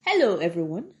Hello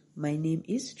everyone, my name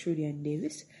is Trudian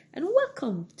Davis and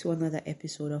welcome to another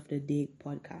episode of the Day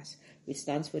Podcast, which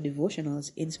stands for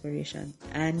Devotionals, Inspiration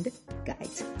and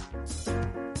Guides.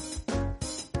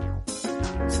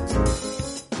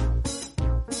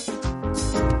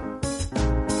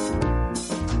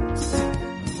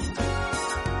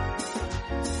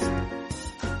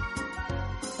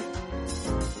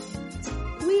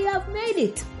 We have made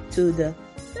it to the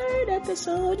third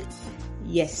episode.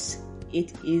 Yes,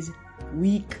 it is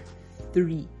week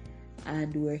 3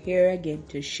 and we're here again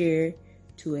to share,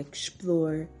 to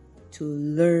explore, to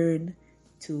learn,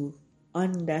 to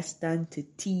understand, to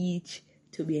teach,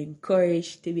 to be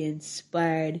encouraged, to be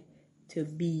inspired, to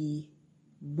be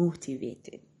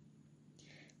motivated.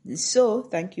 So,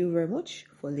 thank you very much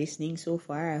for listening so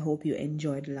far. I hope you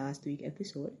enjoyed last week's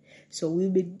episode. So,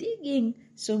 we'll be digging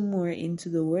some more into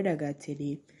the Word of God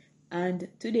today. And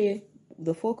today,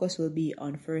 the focus will be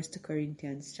on 1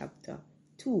 Corinthians chapter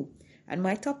 2. And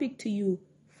my topic to you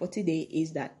for today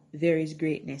is that there is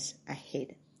greatness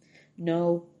ahead.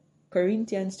 Now, 1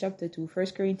 Corinthians chapter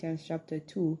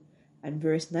 2 and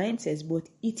verse 9 says, "But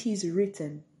it is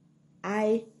written,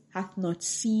 eye hath not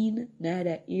seen,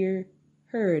 neither ear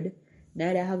heard,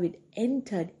 neither have it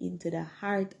entered into the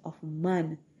heart of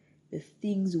man, the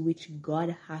things which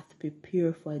God hath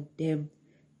prepared for them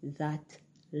that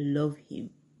love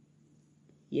him."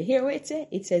 You hear what it says?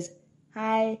 It says,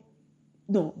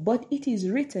 but it is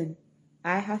written,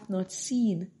 eye hath not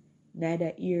seen,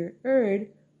 neither ear heard,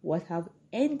 what have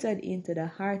entered into the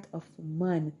heart of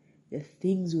man, the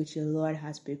things which the Lord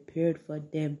has prepared for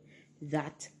them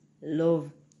that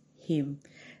love him.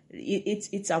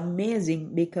 It's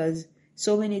amazing because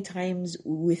so many times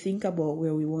we think about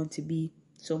where we want to be.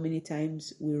 So many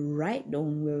times we write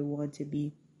down where we want to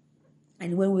be.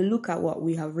 And when we look at what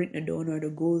we have written down or the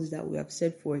goals that we have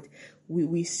set forth,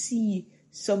 we see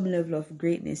some level of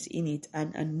greatness in it.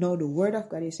 And now the Word of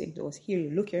God is saying to us,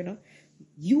 here, look here now,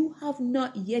 you have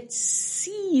not yet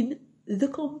seen the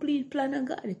complete plan of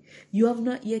God. You have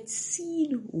not yet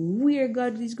seen where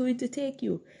God is going to take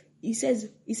you. He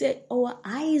said, our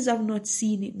eyes have not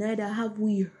seen it, neither have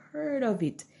we heard of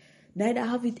it, neither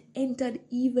have it entered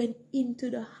even into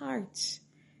the hearts.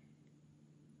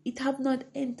 It have not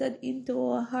entered into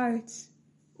our hearts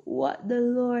what the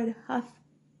Lord hath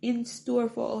in store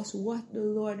for us, what the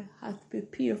Lord hath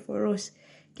prepared for us.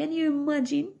 Can you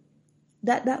imagine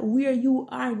that where you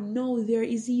are now, there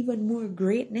is even more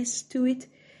greatness to it?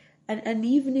 And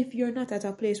even if you're not at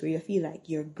a place where you feel like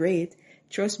you're great,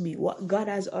 trust me, what God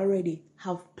has already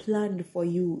have planned for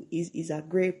you is a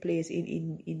great place.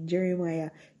 In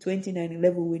Jeremiah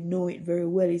 29:11, we know it very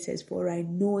well. It says, "For I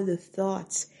know the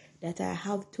thoughts that I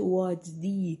have towards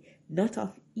thee, not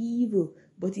of evil,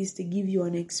 but is to give you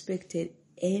an expected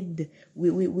end." We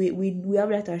have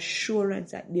that assurance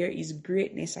that there is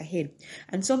greatness ahead.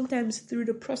 And sometimes through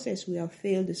the process we have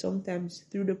failed, sometimes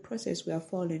through the process we have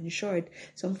fallen short,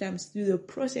 sometimes through the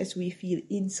process we feel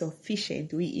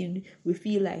insufficient. We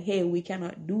feel like, hey, we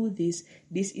cannot do this.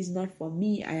 This is not for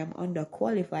me. I am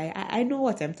underqualified. I know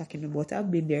what I'm talking about.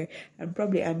 I've been there, and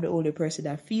probably I'm the only person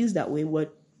that feels that way.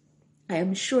 But I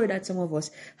am sure that some of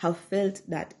us have felt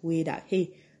that way, that,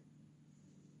 hey,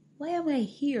 why am I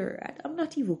here? I'm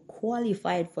not even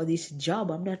qualified for this job.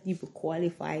 I'm not even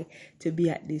qualified to be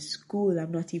at this school.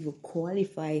 I'm not even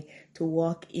qualified to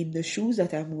walk in the shoes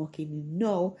that I'm walking in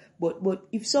now. But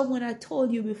if someone had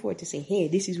told you before to say, hey,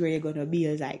 this is where you're going to be,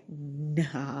 I was like,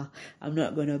 nah, I'm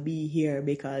not going to be here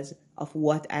because of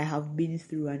what I have been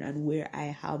through and where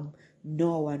I am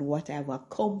now and what I've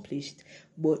accomplished.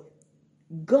 But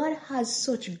God has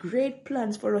such great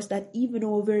plans for us that even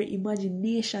our very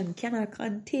imagination cannot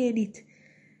contain it.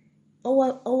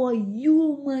 Our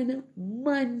human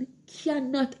man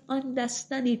cannot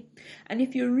understand it. And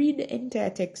if you read the entire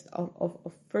text of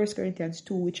 1 Corinthians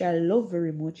 2, which I love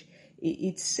very much,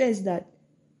 it says that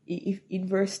if in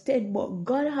verse 10, "But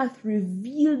God hath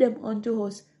revealed them unto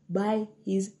us by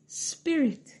his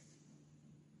Spirit."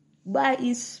 By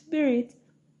his Spirit.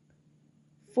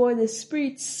 "For the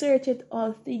Spirit searcheth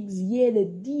all things, yea, the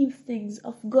deep things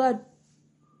of God."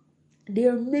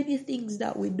 There are many things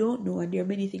that we don't know, and there are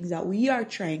many things that we are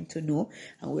trying to know,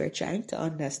 and we're trying to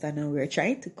understand, and we're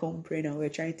trying to comprehend, and we're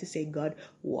trying to say, God,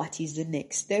 what is the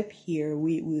next step here?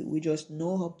 We just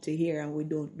know up to here, and we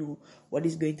don't know what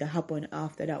is going to happen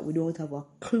after that. We don't have a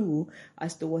clue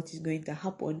as to what is going to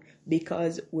happen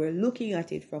because we're looking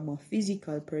at it from a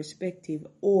physical perspective,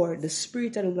 or the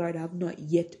Spirit of the Lord have not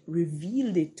yet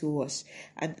revealed it to us.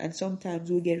 And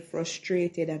sometimes we get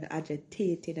frustrated and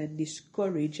agitated and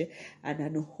discouraged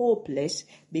and hopeless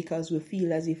because we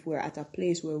feel as if we're at a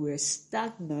place where we're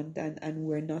stagnant and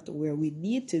we're not where we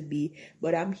need to be.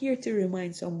 But I'm here to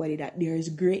remind somebody that there is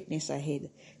greatness ahead.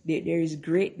 There is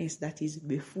greatness that is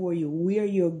before you. Where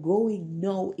you're going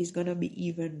now is going to be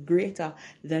even greater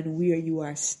than where you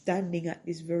are standing at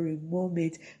this very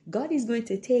moment. God is going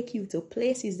to take you to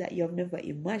places that you have never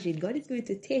imagined. God is going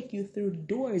to take you through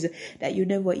doors that you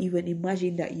never even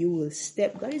imagined that you will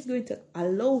step. God is going to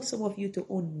allow some of you to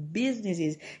own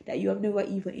businesses that you have never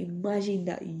even imagined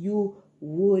that you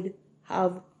would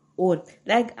have owned.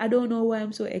 Like, I don't know why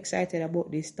I'm so excited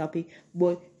about this topic,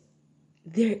 but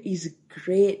there is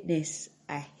greatness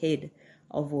ahead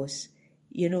of us.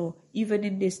 You know, even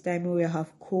in this time where we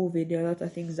have COVID, there are a lot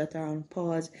of things that are on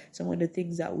pause. Some of the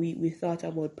things that we thought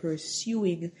about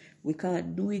pursuing, we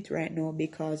can't do it right now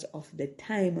because of the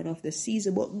time and of the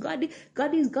season. But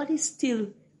God is still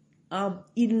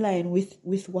in line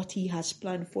with what He has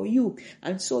planned for you.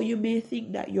 And so you may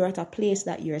think that you're at a place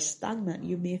that you're stagnant.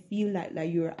 You may feel like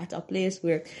you're at a place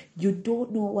where you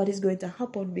don't know what is going to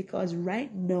happen because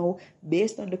right now,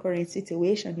 based on the current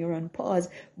situation, you're on pause.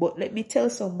 But let me tell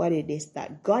somebody this,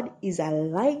 that God is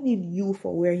aligning you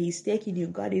for where He's taking you.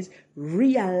 God is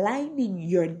realigning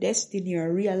your destiny,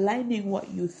 or realigning what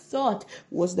you thought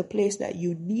was the place that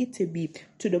you need to be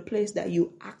to the place that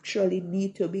you actually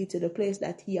need to be, to the place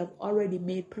that He have already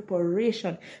made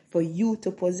preparation for you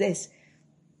to possess.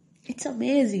 It's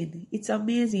amazing. It's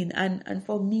amazing. And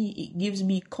for me, it gives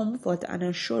me comfort and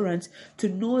assurance to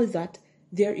know that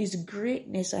there is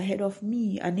greatness ahead of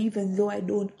me. And even though I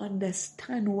don't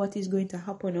understand what is going to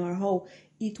happen or how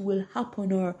it will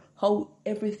happen or how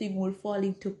everything will fall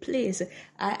into place,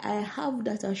 I have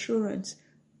that assurance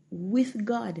with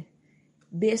God,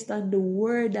 based on the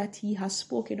word that He has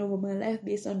spoken over my life,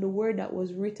 based on the word that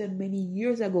was written many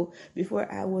years ago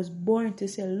before I was born, to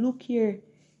say, look here,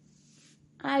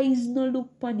 eyes no look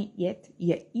upon it yet,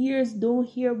 your ears don't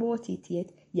hear about it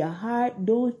yet, your heart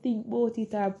don't think about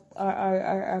it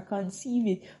or conceive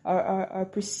it or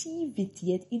perceive it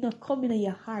yet, it not come in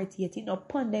your heart yet, it not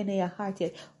ponder in your heart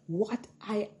yet, what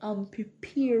I am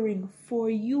preparing for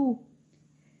you.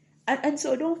 And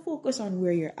so don't focus on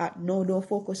where you're at. No, don't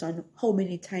focus on how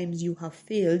many times you have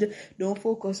failed. Don't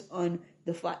focus on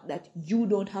the fact that you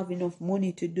don't have enough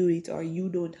money to do it, or you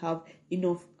don't have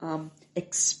enough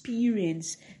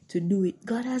experience to do it.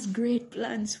 God has great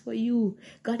plans for you.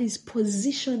 God is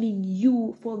positioning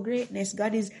you for greatness.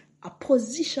 God is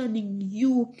positioning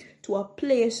you to a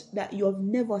place that you have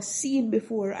never seen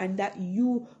before and that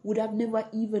you would have never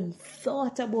even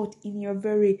thought about in your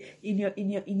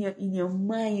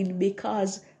mind,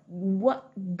 because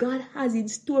what God has in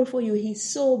store for you, He's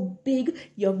so big,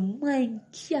 your mind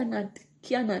cannot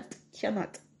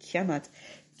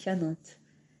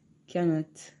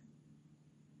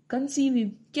conceive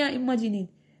Him, can't imagine it.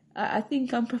 I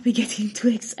think I'm probably getting too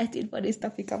excited for this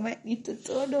topic. I might need to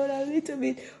tone down a little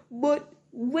bit. But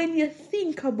when you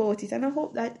think about it, and I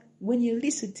hope that when you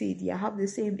listen to it, you have the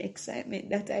same excitement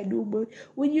that I do. But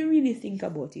when you really think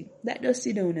about it, that just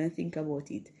sit down and think about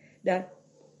it. That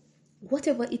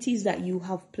whatever it is that you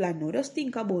have planned now, just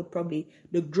think about probably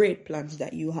the great plans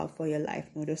that you have for your life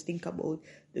now. Just think about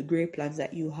the great plans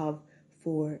that you have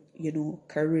for,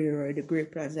 career, or the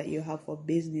great plans that you have for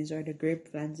business, or the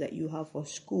great plans that you have for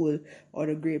school, or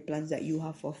the great plans that you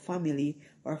have for family,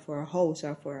 or for a house,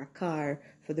 or for a car,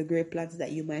 for the great plans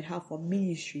that you might have for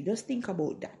ministry. Just think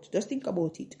about that. Just think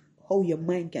about it, how your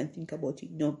mind can think about it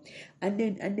now. And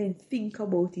then think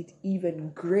about it even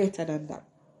greater than that.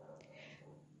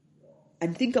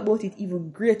 And think about it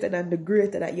even greater than the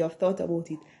greater that you have thought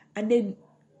about it. And then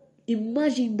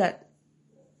imagine that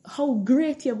how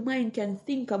great your mind can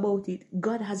think about it.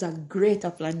 God has a greater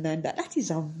plan than that. That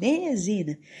is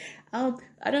amazing. I'm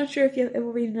not sure if you've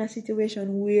ever been in a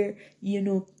situation where,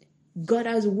 God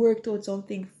has worked out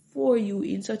something for you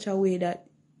in such a way that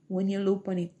when you look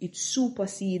on it, it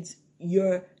supersedes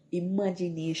your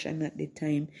imagination at the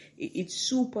time. It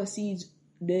supersedes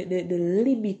the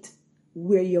limit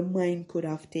where your mind could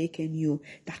have taken you.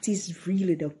 That is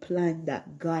really the plan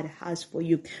that God has for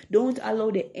you. Don't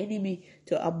allow the enemy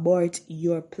to abort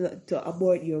your to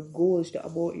abort your goals, to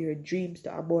abort your dreams,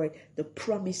 to abort the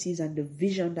promises and the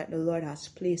vision that the Lord has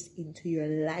placed into your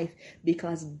life,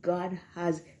 because God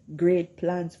has great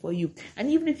plans for you. And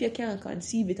even if you can't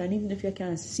conceive it, and even if you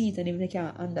can't see it, and even if you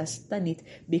can't understand it,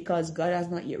 because God has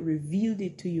not yet revealed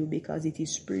it to you, because it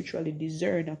is spiritually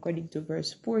discerned, according to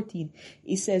verse 14,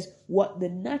 it says, but the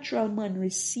natural man,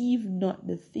 receive not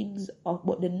the things of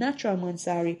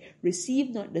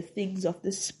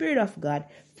the Spirit of God,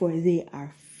 for they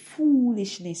are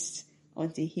foolishness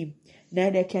unto him.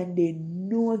 Neither can they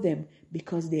know them,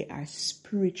 because they are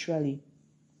spiritually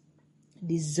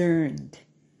discerned.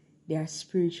 They are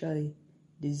spiritually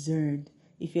discerned.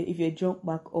 If you jump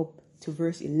back up to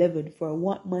verse 11, for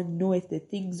what man knoweth the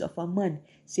things of a man,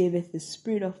 saveth the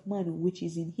spirit of man which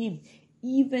is in him?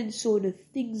 Even so the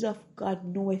things of God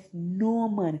knoweth no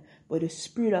man, but the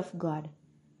Spirit of God.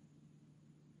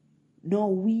 Now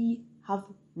we have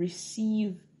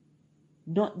received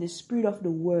not the spirit of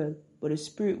the world, but the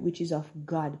Spirit which is of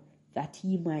God, that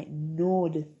he might know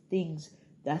the things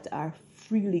that are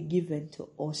freely given to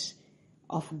us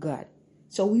of God.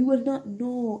 So we will not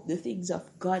know the things of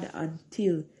God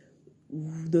until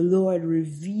the Lord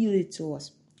reveal it to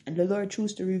us. And the Lord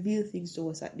chooses to reveal things to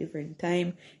us at different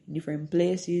time, in different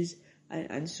places.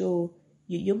 And so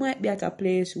you might be at a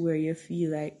place where you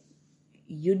feel like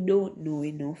you don't know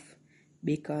enough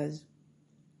because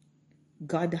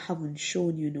God haven't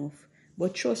shown you enough.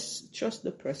 But trust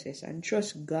the process and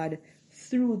trust God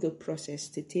through the process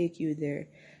to take you there.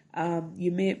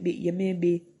 You may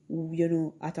be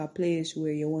at a place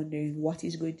where you're wondering what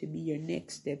is going to be your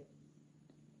next step.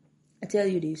 I tell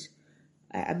you this,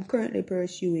 I'm currently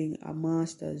pursuing a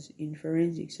master's in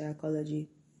forensic psychology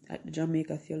at the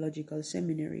Jamaica Theological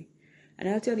Seminary. And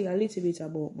I'll tell you a little bit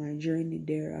about my journey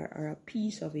there, or a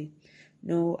piece of it.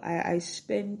 Now, I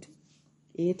spent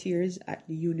 8 years at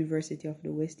the University of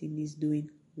the West Indies doing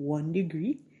 1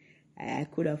 degree. I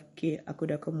could have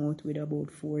come out with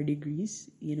about 4 degrees,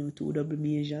 2 double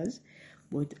majors.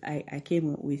 But I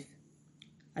came out with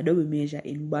a double major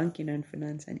in banking and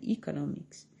finance and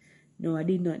economics. No, I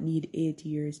did not need 8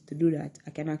 years to do that.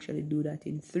 I can actually do that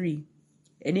in 3.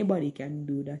 Anybody can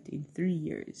do that in 3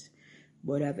 years.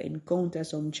 But I've encountered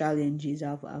some challenges.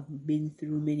 I've been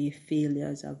through many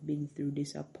failures. I've been through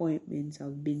disappointments.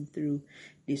 I've been through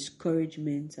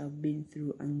discouragements. I've been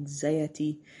through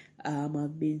anxiety.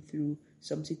 I've been through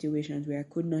some situations where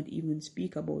I could not even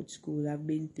speak about school. I've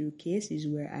been through cases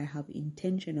where I have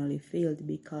intentionally failed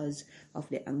because of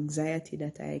the anxiety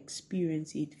that I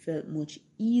experienced. It felt much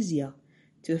easier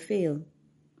to fail.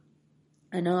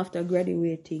 And after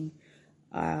graduating,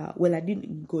 I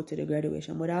didn't go to the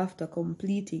graduation, but after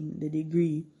completing the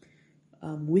degree,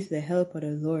 with the help of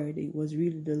the Lord, it was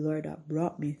really the Lord that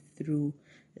brought me through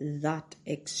that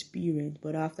experience.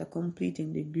 But after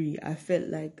completing the degree, I felt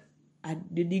like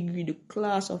the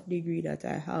class of degree that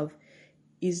I have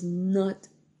is not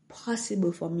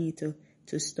possible for me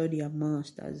to study a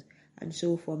master's. And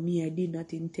so for me, I did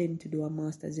not intend to do a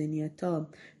master's any at all.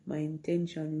 My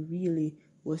intention really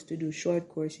was to do short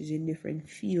courses in different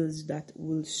fields that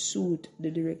will suit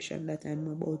the direction that I'm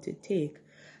about to take.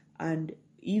 And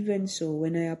even so,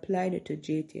 when I applied to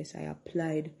JTS, I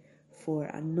applied for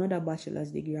another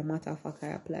bachelor's degree. As a matter of fact, I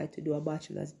applied to do a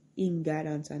bachelor's in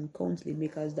guidance and counseling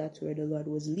because that's where the Lord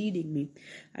was leading me.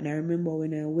 And I remember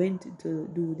when I went to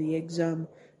do the exam,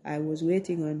 I was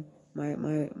waiting on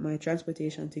my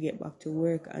transportation to get back to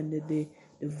work, and the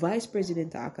vice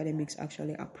president of academics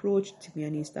actually approached me,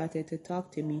 and he started to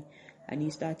talk to me, and he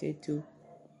started to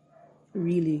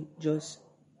really just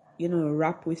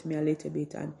rap with me a little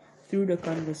bit. And through the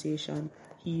conversation,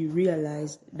 he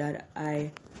realized that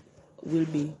I will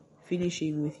be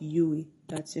finishing with UWI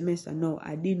that semester. No,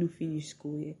 I didn't finish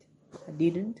school yet. I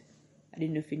didn't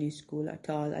finish school at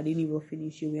all. I didn't even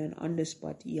finish UWI, and on the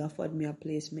spot he offered me a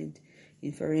placement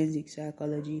in forensic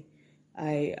psychology.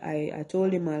 I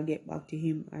told him I'll get back to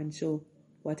him, and so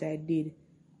what I did,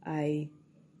 I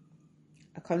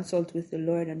consult with the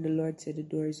Lord, and the Lord said the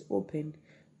door is open.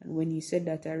 And when he said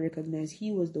that, I recognized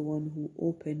he was the one who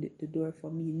opened the door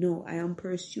for me. No, I am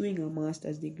pursuing a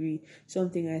master's degree,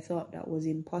 something I thought that was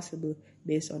impossible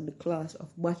based on the class of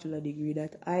bachelor degree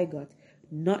that I got.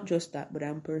 Not just that, but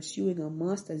I'm pursuing a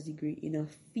master's degree in a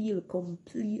field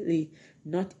completely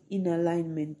not in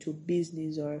alignment to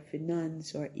business or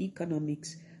finance or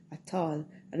economics at all.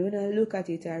 And when I look at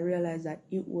it, I realize that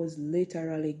it was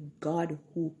literally God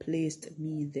who placed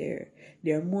me there.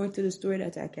 There are more to the story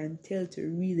that I can tell to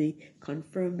really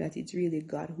confirm that it's really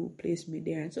God who placed me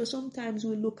there. And so sometimes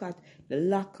we look at the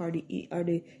lack or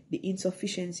the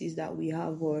insufficiencies that we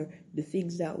have, or the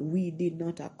things that we did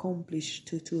not accomplish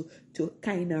to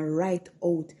kind of write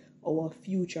out our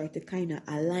future, to kind of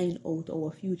align out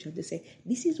our future, to say,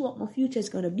 this is what my future is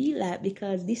going to be like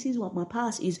because this is what my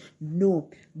past is. No,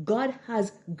 God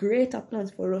has greater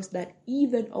plans for us that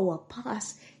even our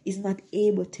past is not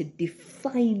able to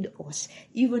define us.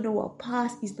 Even our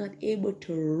past is not able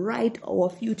to write our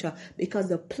future, because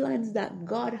the plans that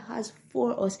God has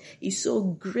for us is so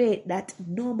great that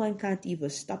no man can't even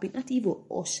stop it. Not even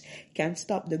us can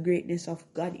stop the greatness of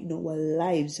God in our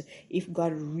lives if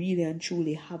God really and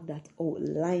truly have that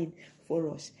outline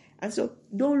for us. And so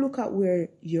don't look at where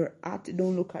you're at.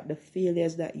 Don't look at the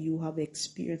failures that you have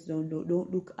experienced.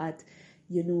 Don't look at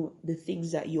the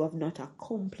things that you have not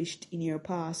accomplished in your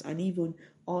past, and even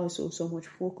also so much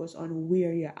focus on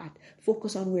where you're at.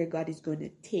 Focus on where God is going to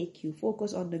take you.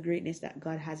 Focus on the greatness that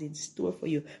God has in store for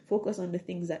you. Focus on the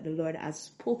things that the Lord has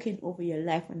spoken over your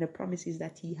life and the promises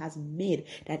that He has made,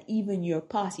 that even your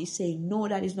past is saying, no,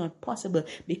 that is not possible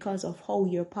because of how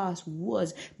your past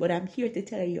was. But I'm here to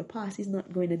tell you, your past is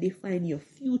not going to define your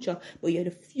future, but your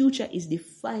future is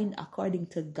defined according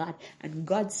to God. And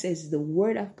God says, the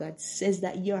word of God says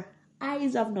that your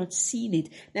eyes have not seen it,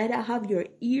 neither have your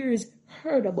ears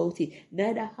heard about it,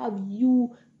 neither have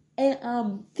you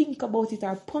think about it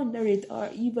or ponder it or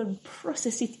even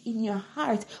process it in your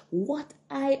heart, what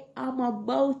I am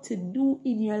about to do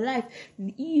in your life.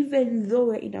 Even though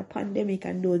we're in a pandemic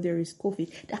and though there is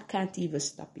COVID, that can't even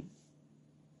stop it.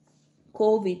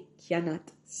 COVID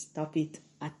cannot stop it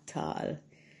at all.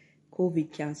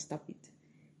 COVID can't stop it.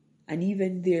 And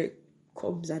even there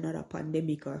comes another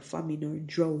pandemic or famine or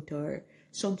drought or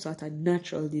some sort of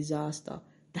natural disaster,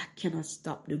 that cannot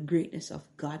stop the greatness of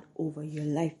God over your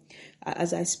life.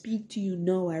 As I speak to you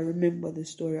now, I remember the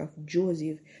story of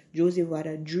Joseph. Joseph had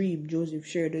a dream. Joseph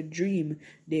shared a dream.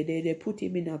 They put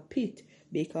him in a pit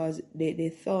because they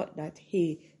thought that,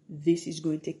 hey, this is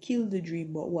going to kill the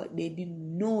dream. But what they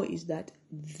didn't know is that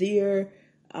their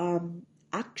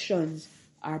actions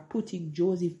are putting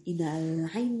Joseph in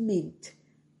alignment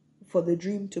for the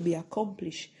dream to be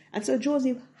accomplished. And so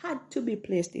Joseph had to be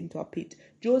placed into a pit.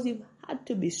 Joseph had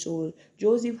to be sold.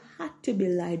 Joseph had to be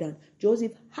lied on.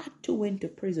 Joseph had to went to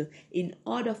prison in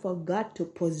order for God to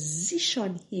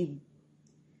position him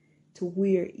to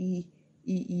where he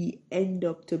end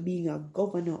up to being a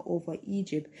governor over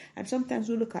Egypt. And sometimes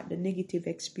we look at the negative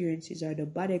experiences or the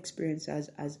bad experiences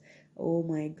as oh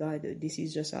my God, this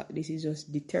is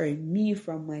just deterring me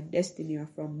from my destiny or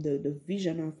from the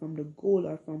vision or from the goal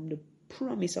or from the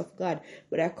promise of God.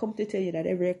 But I come to tell you that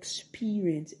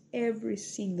every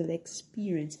single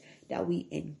experience that we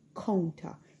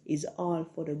encounter is all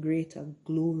for the greater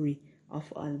glory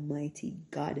of Almighty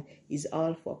God, is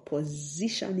all for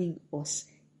positioning us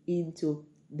into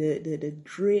the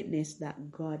greatness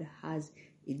that God has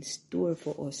in store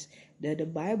for us. The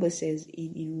Bible says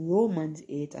in Romans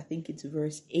 8, I think it's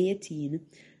verse 18,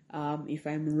 if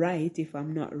I'm right, if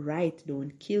I'm not right,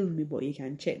 don't kill me, but you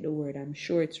can check the word. I'm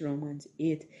sure it's Romans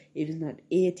 8. If it's not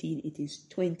 18, it is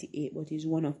 28, but it's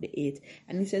one of the 8.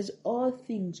 And it says, all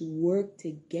things work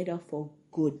together for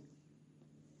good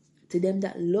to them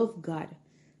that love God,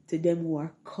 to them who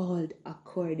are called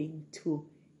according to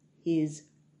His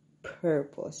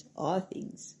purpose. All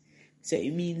things. So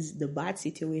it means the bad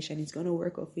situation is going to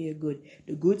work out for your good.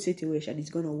 The good situation is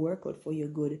going to work out for your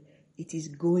good. It is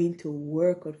going to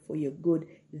work out for your good.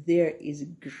 There is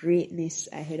greatness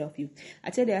ahead of you. I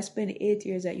tell you, I spent 8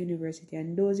 years at university,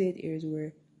 and those 8 years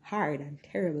were hard and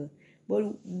terrible.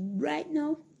 But right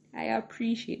now, I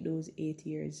appreciate those 8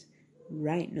 years.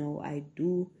 Right now, I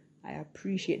do. I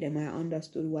appreciate them. I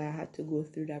understood why I had to go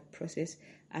through that process.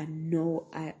 And now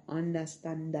I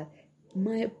understand that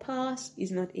my past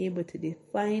is not able to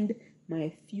define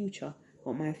my future,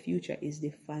 but my future is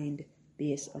defined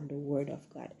based on the word of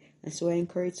God. And so I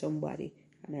encourage somebody,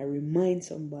 and I remind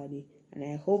somebody, and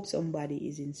I hope somebody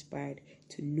is inspired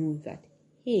to know that,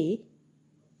 hey,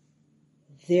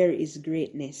 there is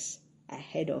greatness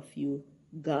ahead of you.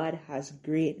 God has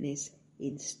greatness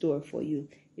in store for you.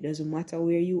 It doesn't matter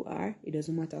where you are. It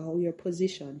doesn't matter how you're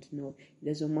positioned. No, it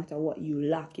doesn't matter what you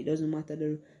lack. It doesn't matter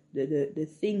the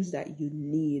things that you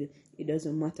need. It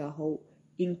doesn't matter how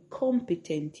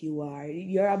incompetent you are.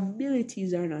 Your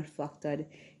abilities are not factored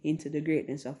into the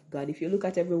greatness of God. If you look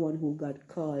at everyone who God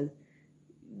called,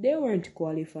 they weren't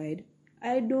qualified.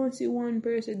 I don't see one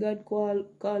person God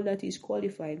called that is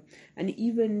qualified. And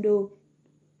even though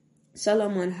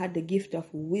Solomon had the gift of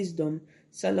wisdom,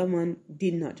 Solomon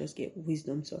did not just get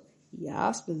wisdom. So he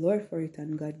asked the Lord for it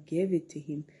and God gave it to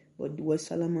him. But was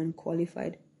Solomon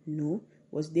qualified? No.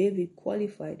 Was David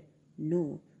qualified?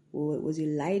 No. Was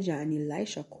Elijah and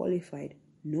Elisha qualified?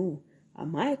 No.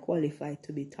 Am I qualified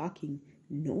to be talking?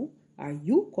 No. Are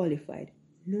you qualified?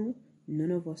 No,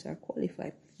 none of us are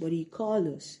qualified. But he called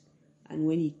us. And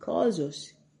when he calls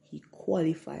us, he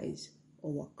qualifies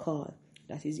our call.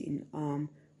 That is in 1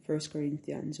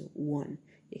 Corinthians 1.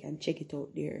 You can check it out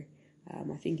there.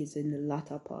 I think it's in the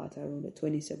latter part, around the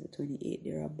 27, 28,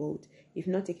 thereabout. If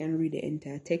not, you can read the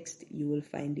entire text. You will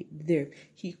find it there.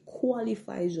 He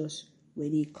qualifies us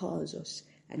when he calls us.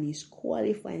 And he's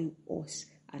qualifying us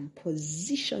and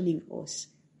positioning us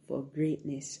for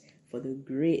greatness, for the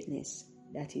greatness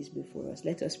that is before us.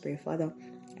 Let us pray. Father,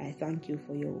 I thank you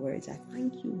for your words. I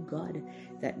thank you, God,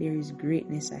 that there is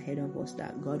greatness ahead of us,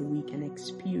 that, God, we can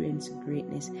experience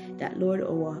greatness, that, Lord,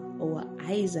 our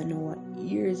eyes and our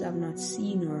ears have not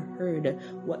seen or heard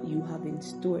what you have in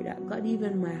store, that, God,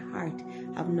 even my heart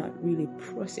have not really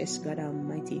processed, God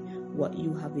Almighty, what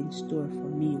you have in store for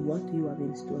me, what you have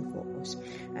in store for us.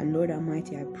 And Lord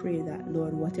Almighty, I pray that,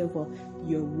 Lord, whatever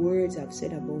your words have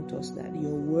said about us, that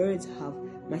your words have,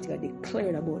 mighty God,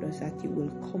 declared about us, that it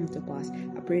will come to pass.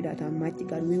 I pray that, Almighty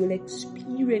God, we will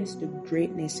experience the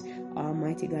greatness,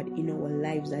 Almighty God, in our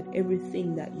lives, that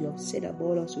everything that you have said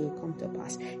about us will come to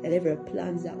pass, that every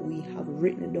plans that we have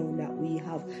written down, that we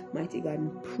have, mighty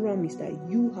God, promised, that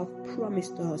you have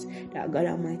promised to us, that, God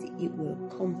Almighty, it will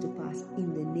come to pass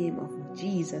in the name of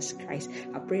Jesus Christ.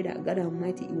 I pray that, God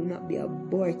Almighty, it will not be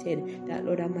aborted, that,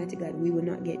 Lord Almighty God, we will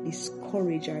not get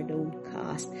discouraged or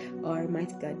downcast, or,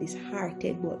 Almighty God,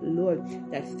 disheartened, but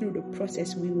Lord, that through the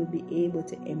process we will be able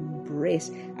to embrace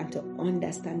and to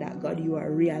understand that, God, you are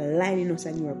realigning us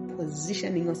and you are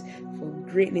positioning us for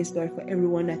greatness, Lord. For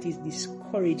everyone that is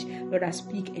discouraged, Lord, I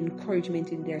speak encouragement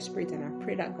in their spirit, and I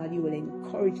pray that, God, you will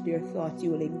encourage their thoughts,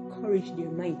 you will encourage their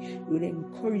mind, you will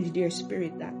encourage their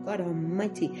spirit, that, God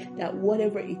Almighty, that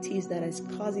whatever it is that is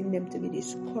causing them to be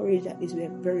discouraged at this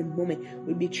very moment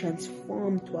will be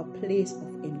transformed to a place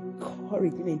of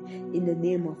encouragement in the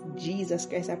name of Jesus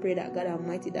Christ. I pray that, God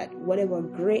Almighty, that whatever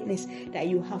greatness that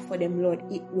you have for them, Lord,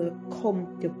 it will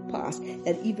come to pass,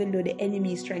 that even though the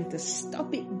enemy is trying to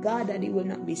stop it, God, that it will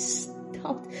not be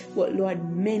stopped, but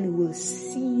Lord, men will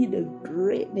see the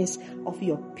greatness of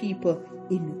your people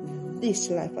in this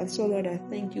life. And so, Lord, I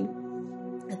thank you.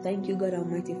 I thank you, God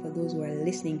Almighty, for those who are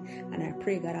listening. And I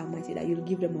pray, God Almighty, that you'll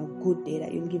give them a good day,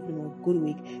 that you'll give them a good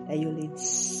week, that you'll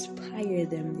inspire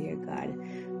them, dear God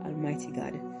Almighty,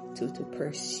 God, to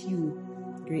pursue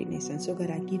greatness. And so, God,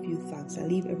 I give you thanks. I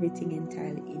leave everything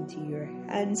entirely into your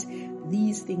hands.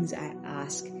 These things I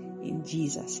ask in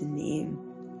Jesus' name.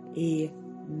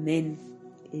 Amen.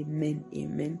 Amen.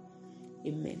 Amen.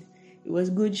 Amen. It was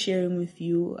good sharing with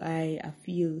you. I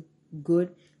feel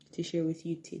good to share with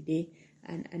you today.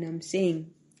 And I'm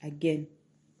saying again,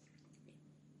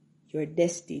 you're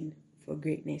destined for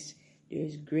greatness.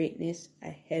 There's greatness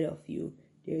ahead of you.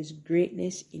 There's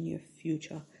greatness in your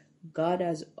future. God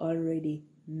has already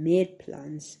made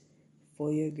plans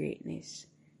for your greatness.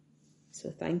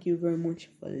 So thank you very much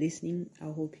for listening. I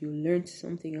hope you learned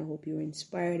something. I hope you were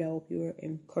inspired. I hope you were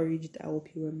encouraged. I hope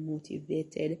you were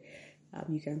motivated.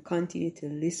 You can continue to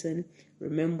listen.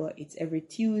 Remember, it's every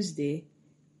Tuesday.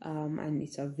 And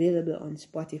it's available on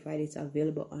Spotify, it's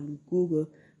available on Google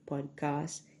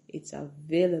Podcasts, it's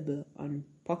available on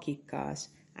Pocket Casts,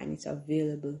 and it's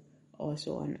available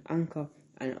also on Anchor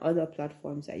and other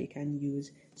platforms that you can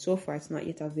use. So far, it's not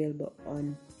yet available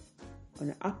on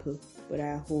Apple, but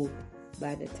I hope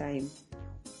by the time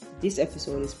this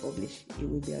episode is published, it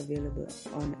will be available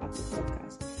on Apple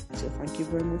Podcasts. So thank you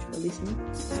very much for listening.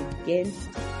 Again,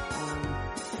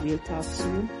 we'll talk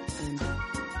soon, and